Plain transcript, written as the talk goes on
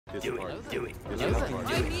Do it. Do it.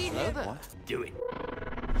 I need it. Do it.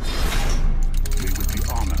 We would be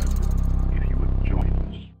honored if you would join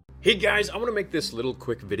us. Hey guys, I want to make this little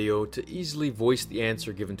quick video to easily voice the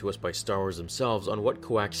answer given to us by Star Wars themselves on what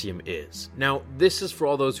Coaxium is. Now, this is for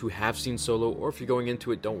all those who have seen Solo, or if you're going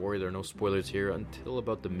into it, don't worry, there are no spoilers here until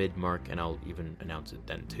about the mid-mark, and I'll even announce it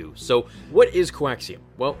then too. So, what is Coaxium?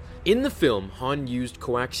 Well, in the film, Han used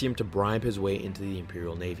Coaxium to bribe his way into the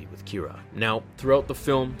Imperial Navy with Kira. Now, throughout the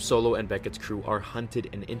film, Solo and Beckett's crew are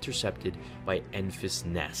hunted and intercepted by Enfys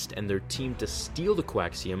Nest, and they're teamed to steal the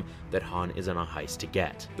Coaxium that Han is on a heist to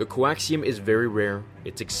get. The Coaxium is very rare,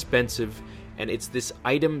 it's expensive, and it's this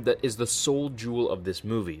item that is the sole jewel of this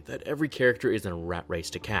movie that every character is in a rat race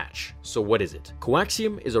to catch. So what is it?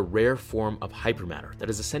 Coaxium is a rare form of hypermatter that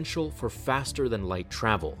is essential for faster than light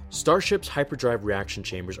travel. Starship's hyperdrive reaction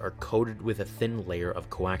chambers are coated with a thin layer of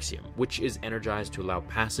coaxium, which is energized to allow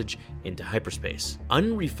passage into hyperspace.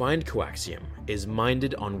 Unrefined coaxium is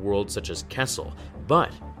mined on worlds such as Kessel,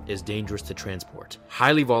 but is dangerous to transport.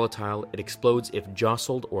 Highly volatile, it explodes if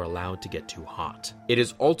jostled or allowed to get too hot. It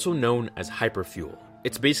is also known as hyperfuel.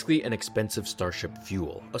 It's basically an expensive starship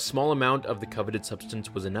fuel. A small amount of the coveted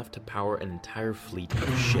substance was enough to power an entire fleet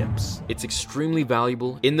of ships. It's extremely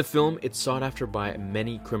valuable. In the film, it's sought after by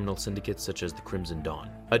many criminal syndicates such as the Crimson Dawn.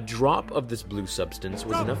 A drop of this blue substance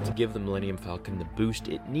was enough to give the Millennium Falcon the boost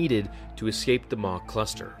it needed to escape the Maw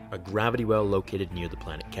Cluster, a gravity well located near the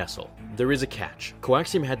planet Kessel. There is a catch.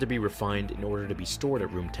 Coaxium had to be refined in order to be stored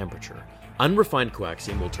at room temperature. Unrefined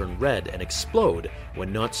coaxium will turn red and explode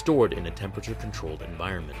when not stored in a temperature-controlled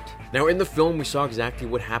environment. Now, in the film, we saw exactly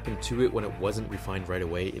what happened to it when it wasn't refined right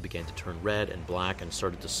away. It began to turn red and black and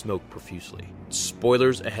started to smoke profusely.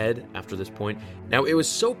 Spoilers ahead after this point. Now, it was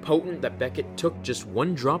so potent that Beckett took just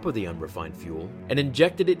one drop of the unrefined fuel and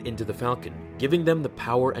injected it into the Falcon, giving them the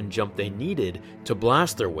power and jump they needed to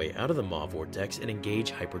blast their way out of the Maw vortex and engage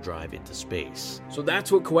hyperdrive into space. So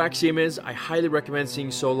that's what coaxium is. I highly recommend seeing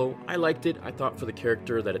Solo. I liked it. I thought for the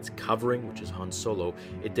character that it's covering, which is Han Solo,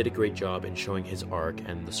 it did a great job in showing his arc,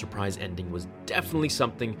 and the surprise ending was definitely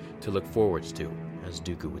something to look forwards to, as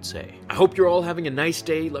Dooku would say. I hope you're all having a nice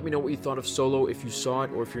day. Let me know what you thought of Solo, if you saw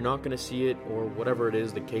it, or if you're not going to see it, or whatever it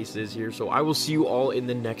is the case is here. So I will see you all in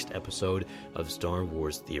the next episode of Star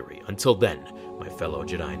Wars Theory. Until then, my fellow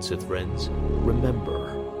Jedi and Sith friends,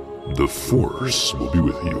 remember, the Force will be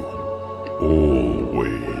with you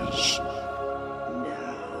always.